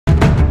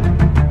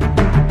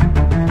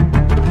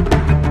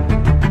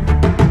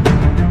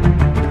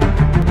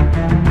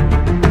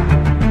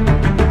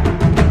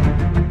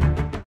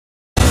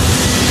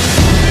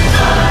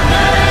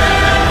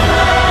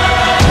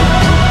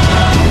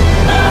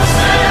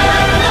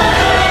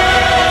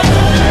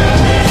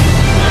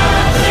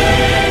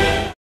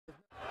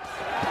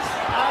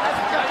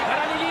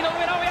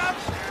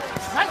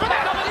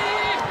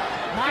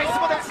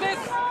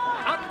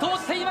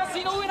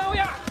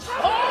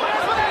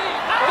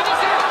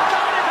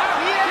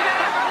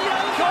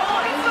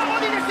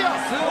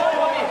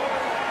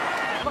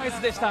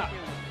でした。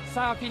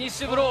さあフィニッ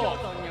シュブロー、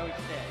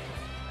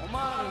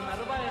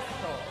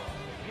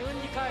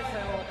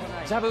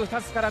ジャブ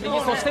2つから右、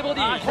そしてボ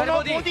ディ、この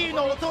ボディ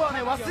の音は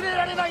ね忘れ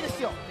られないで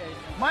すよ。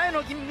前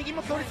の右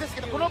も強烈です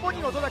けど、このボデ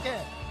ィの音だけ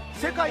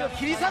世界を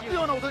切り裂く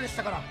ような音でし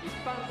たから。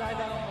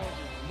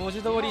文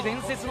字通り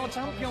伝説のチ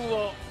ャンピオン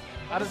を、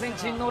アルゼン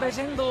チンのレ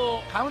ジェンド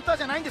をカウンター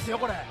じゃないんですよ、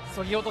これ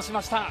削ぎ落とし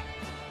ました。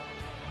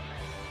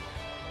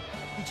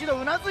一度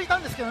うなずいた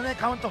んですけどね、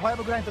カウント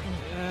5ぐらいの時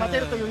に立て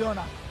るというよう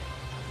な、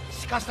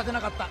しかし立て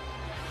なかった。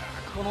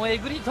このえ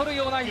ぐり取る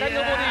ような左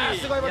のボデ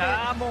ィ、すごいボディ、い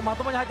やーもうま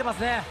ともに入ってます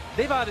ね。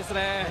レバーです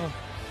ね。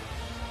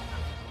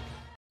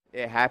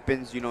It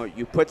happens, you know,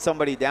 you put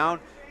somebody down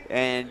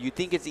and you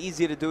think it's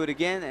easy to do it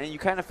again and you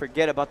kind of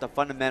forget about the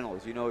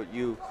fundamentals, you know,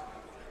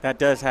 That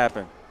does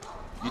happen.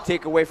 You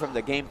take away from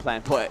the game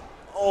plan, but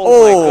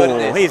oh my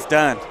goodness. He's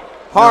done.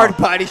 Hard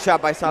body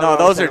shot by Salvador.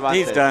 No, those are,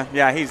 he's done.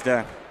 Yeah, he's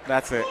done.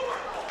 That's it.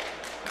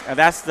 And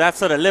that's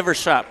sort of liver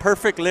shot.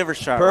 Perfect liver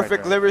shot.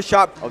 Perfect right liver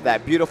shot of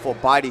that beautiful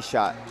body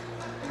shot.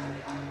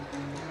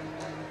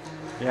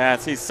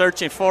 Yes, he's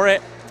searching for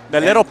it. The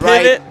little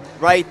pivot.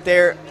 Right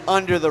there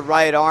under the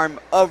right arm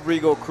of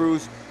Rigo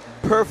Cruz.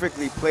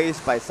 Perfectly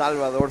placed by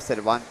Salvador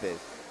Cervantes.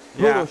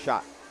 Brutal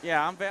shot.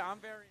 Yeah, I'm very.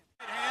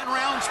 Hand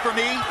rounds for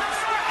me,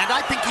 and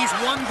I think he's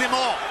won them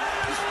all.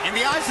 In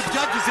the eyes of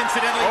judges,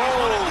 incidentally, he's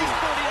won at least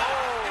 40.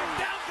 And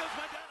down goes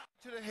Maidana.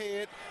 To the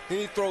head, then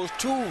he throws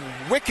two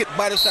wicked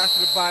body shots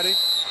to the body.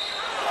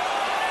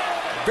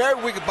 Very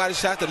wicked body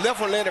shots. The left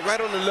one landed right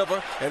on the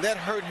liver, and that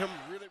hurt him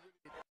really.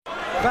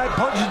 Guy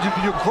punches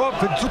into your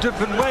crop in two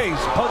different ways.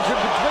 Punch in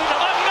between.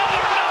 Another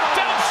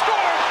knockdown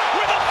scored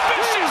with a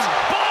vicious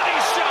body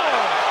shot.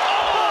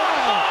 Oh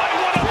my,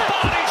 what a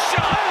body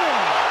shot.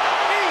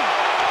 8,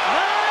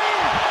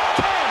 9,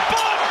 10.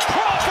 Bud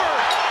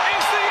Crawford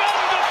is the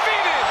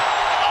undefeated,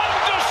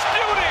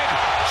 undisputed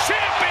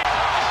champion.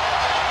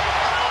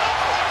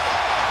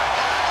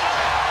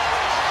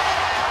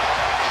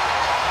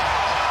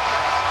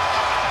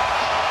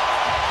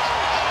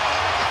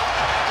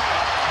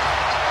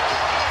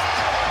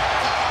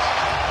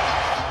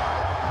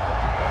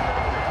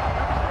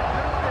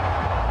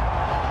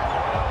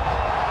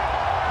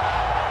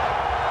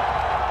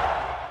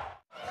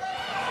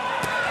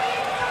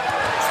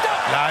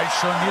 Gleich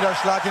schon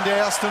Niederschlag in der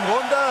ersten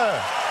Runde.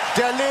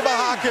 Der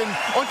Leberhaken.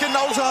 Und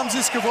genauso haben sie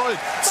es gewollt.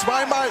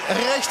 Zweimal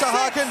rechter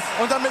Haken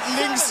und dann mit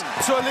links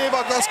zur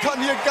Leber. Das kann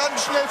hier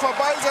ganz schnell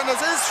vorbei sein.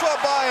 Das ist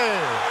vorbei.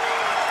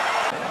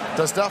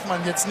 Das darf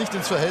man jetzt nicht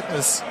ins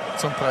Verhältnis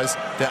zum Preis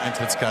der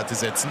Eintrittskarte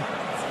setzen.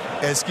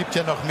 Es gibt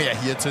ja noch mehr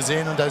hier zu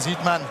sehen. Und da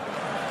sieht man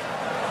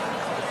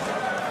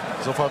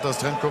sofort das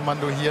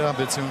Trennkommando hier,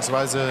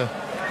 beziehungsweise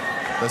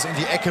das in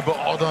die Ecke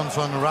beordern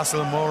von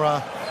Russell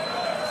Mora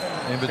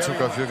in Bezug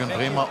auf Jürgen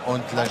Bremer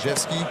und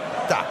Lajewski.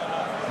 Da,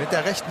 mit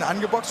der rechten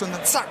angeboxt und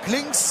dann zack,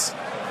 links.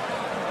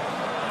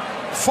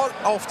 Voll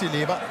auf die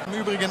Leber. Im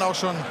Übrigen auch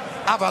schon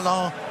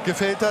Avalon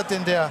gefällt hat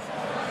in der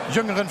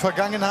jüngeren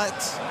Vergangenheit,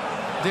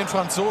 den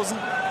Franzosen.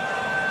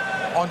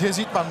 Und hier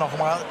sieht man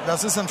nochmal,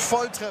 das ist ein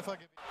Volltreffer.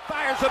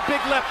 Fires a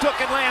big left hook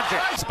and lands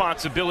it.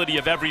 Responsibility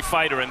of every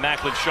fighter, and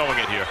Macklin showing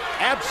it here.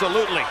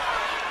 Absolutely.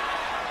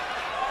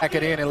 Back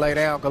it in and lay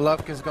down.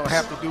 Golovkin's going to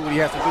have to do what he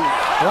has to do.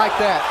 Like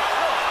that.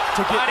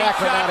 To get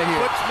Macklin out of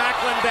here. Puts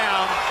Macklin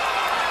down.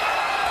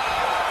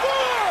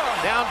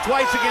 Down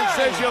twice against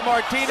Sergio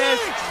Martinez.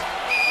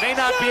 May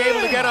not be able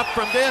to get up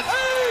from this.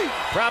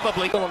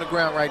 Probably on the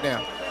ground right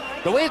now.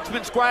 The way it's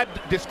been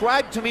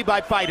described to me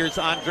by fighters,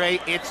 Andre,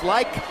 it's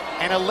like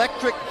an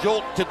electric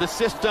jolt to the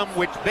system,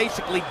 which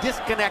basically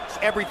disconnects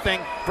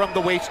everything from the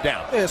waist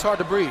down. Yeah, it's hard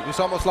to breathe. It's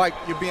almost like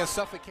you're being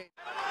suffocated.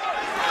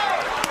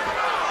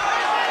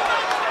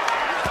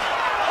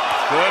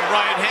 Good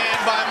right hand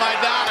by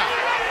Maidana.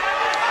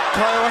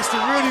 Kyle has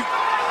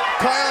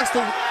to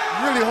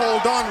really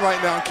hold on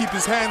right now and keep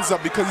his hands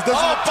up because he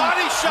doesn't look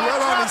body shot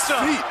well on his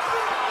feet.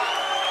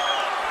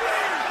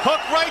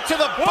 Hook right to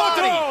the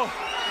body. 5,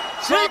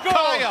 6,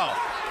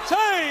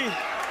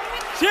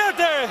 7,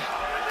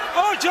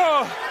 8,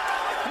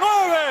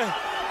 9,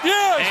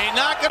 10. Ain't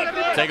not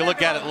gonna. Take a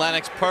look at it,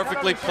 Lennox.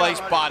 Perfectly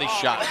placed body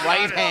shot.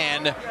 Right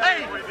hand.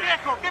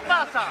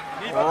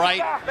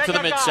 Right to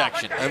the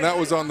midsection. And that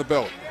was on the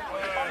belt.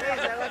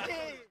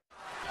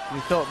 We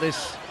thought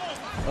this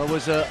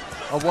was a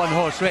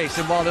one-horse race,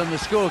 and while on the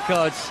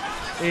scorecards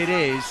it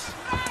is.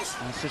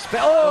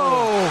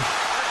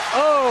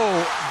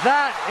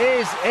 That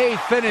is a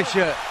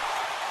finisher.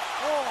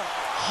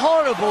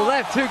 Horrible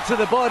left hook to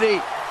the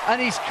body, and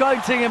he's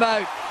counting him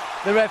out,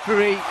 the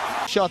referee.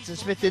 Shots and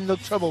Smith didn't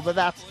look trouble, but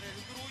that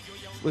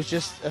was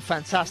just a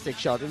fantastic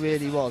shot. It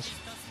really was.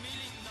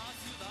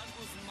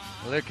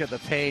 Look at the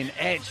pain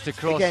etched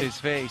across his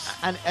face.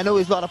 And I know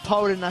there's a lot of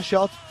power in that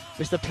shot.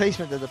 It's the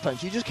placement of the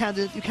punch. You just can't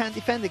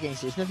defend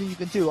against it. There's nothing you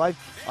can do. I've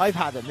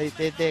had them.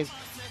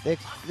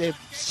 They're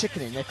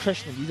sickening. They're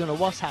crushing them. You don't know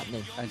what's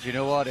happening. And you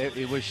know what?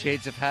 It was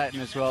shades of Hatton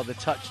as well. The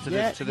touch to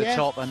the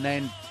top, and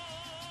then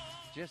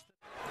just.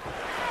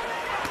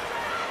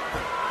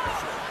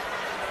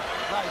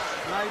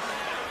 Nice.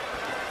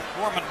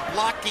 Foreman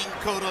blocking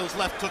Cotto's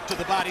left hook to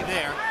the body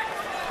there.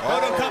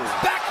 Cotto comes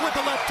back with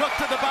the left hook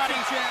to the body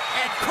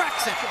and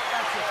cracks it.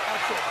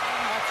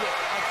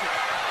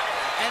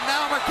 And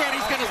now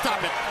Mercati's going to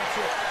stop it.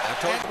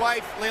 And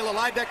wife, Layla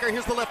Leidecker,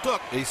 here's the left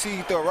hook. You see,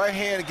 he throw a right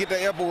hand and get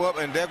that elbow up,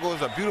 and there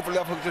goes a beautiful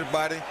left hook to the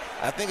body.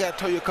 I think I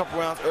told you a couple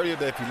rounds earlier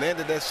that if he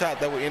landed that shot,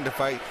 that would end the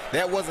fight.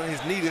 That wasn't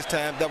his knee this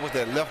time. That was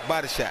that left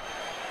body shot.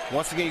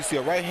 Once again, you see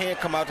a right hand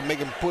come out to make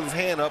him pull his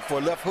hand up for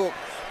a left hook,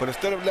 but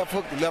instead of left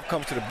hook, the left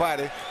comes to the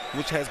body,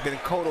 which has been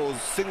Cotto's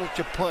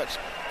signature punch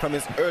from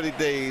his early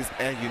days,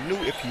 and you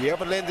knew if he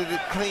ever landed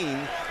it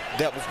clean,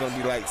 that was going to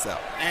be lights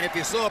out. And if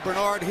you saw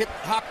Bernard hit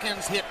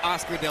Hopkins, hit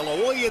Oscar De La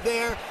Hoya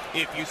there,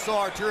 if you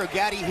saw Arturo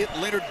Gatti hit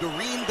Leonard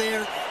Doreen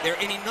there are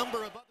any number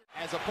of others.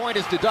 As a point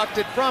is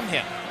deducted from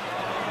him.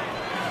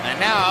 And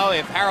now,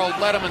 if Harold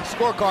Letterman's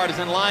scorecard is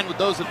in line with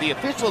those of the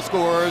official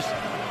scorers,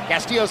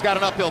 Castillo's got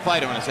an uphill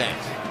fight on his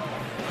hands.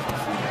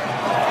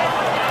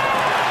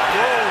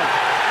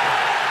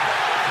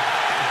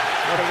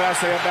 What did I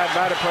say about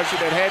body punching?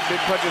 That head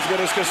didn't punch as good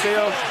as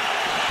Castillo.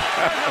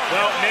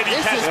 Well, maybe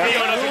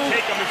Castillo doesn't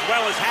take him as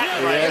well as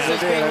Hatton. Yes, this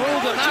is being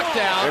ruled a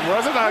knockdown. It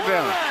was a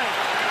knockdown.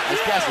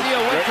 As Castillo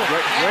went for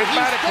great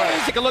body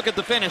punch. Take a look at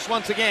the finish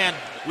once again.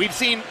 We've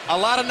seen a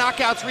lot of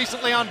knockouts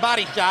recently on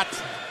body shots.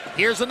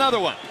 Here's another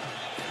one.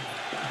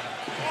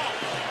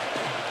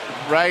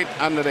 Right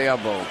under the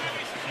elbow.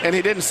 And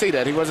he didn't see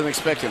that. He wasn't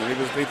expecting it.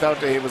 He thought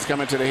that he was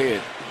coming to the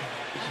head.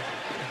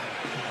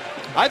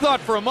 I thought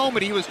for a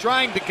moment he was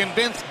trying to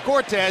convince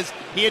Cortez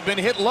he had been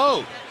hit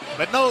low.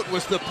 But no, it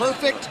was the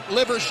perfect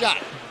liver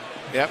shot.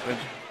 Yep. Right in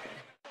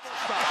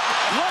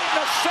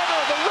the center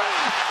of the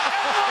ring.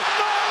 And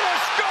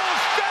Linares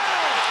goes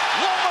down.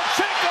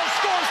 Lomachenko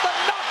scores the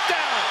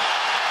knockdown.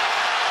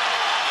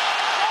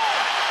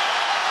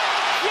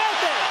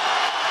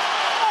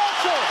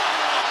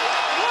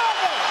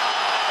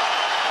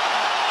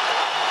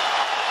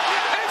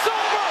 It's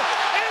over.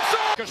 It's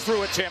over.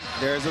 Through it, Tim.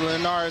 There's a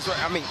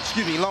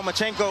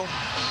Lomachenko.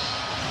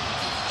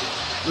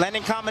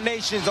 Landing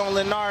combinations on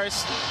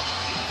Linares.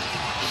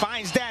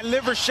 Finds that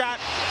liver shot.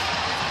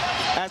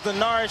 As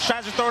Linares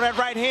tries to throw that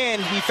right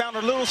hand, he found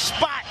a little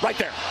spot. Right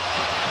there.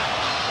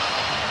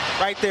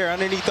 Right there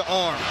underneath the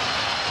arm.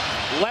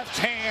 Left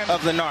hand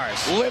of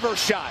Linares. Liver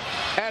shot,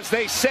 as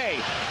they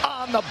say,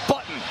 on the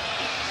button.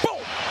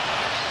 Boom.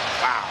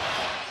 Wow.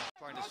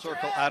 Trying to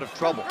circle out of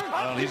trouble.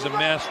 Well, he's a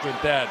master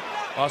at that.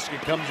 Oscar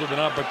comes with an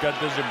uppercut,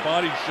 does a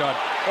body shot.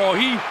 Oh,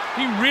 he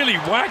really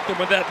whacked him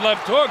with that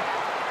left hook.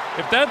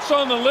 If that's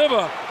on the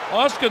liver,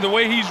 Oscar, the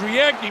way he's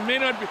reacting, may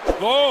not be.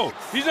 Oh,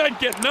 he's not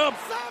getting up.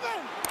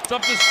 It's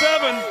up to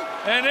 7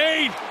 and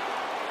 8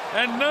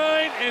 and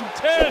 9 and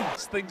 10.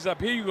 Things up.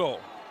 Here you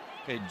go.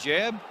 Okay,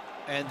 jab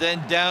and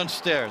then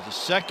downstairs. The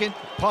second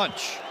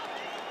punch.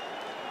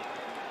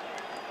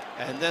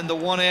 And then the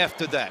one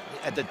after that.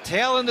 At the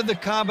tail end of the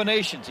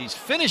combinations, he's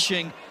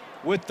finishing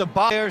with the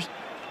bars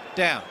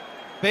down.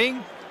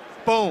 Bing,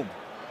 boom.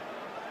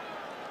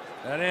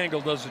 That angle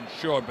doesn't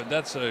show it, but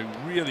that's a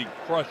really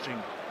crushing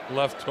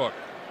left hook.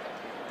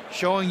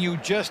 Showing you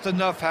just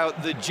enough how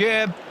the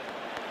jab,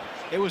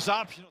 it was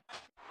optional.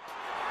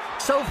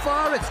 So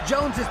far, it's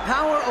Jones's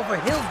power over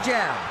Hill's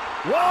jab.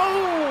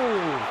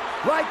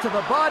 Whoa! Right to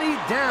the body,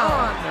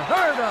 down.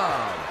 Unheard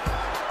of.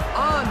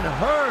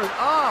 Unheard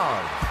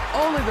of.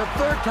 Only the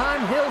third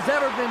time Hill's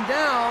ever been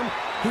down.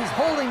 He's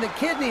holding the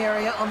kidney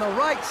area on the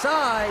right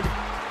side,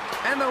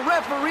 and the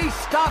referee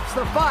stops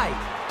the fight.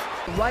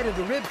 Right of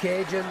the rib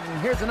cage, and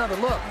here's another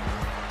look.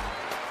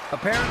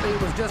 Apparently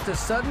it was just a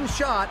sudden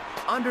shot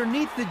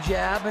underneath the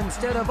jab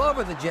instead of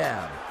over the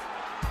jab.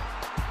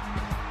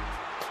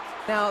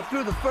 Now,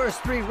 through the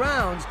first 3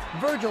 rounds,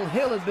 Virgil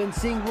Hill had been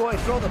seeing Roy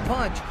throw the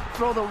punch,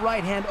 throw the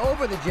right hand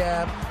over the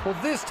jab. Well,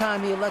 this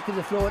time he elected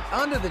to throw it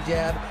under the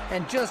jab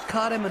and just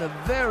caught him in a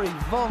very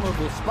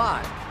vulnerable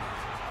spot.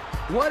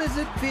 What does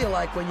it feel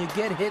like when you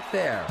get hit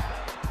there?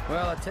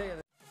 Well, I'll tell you.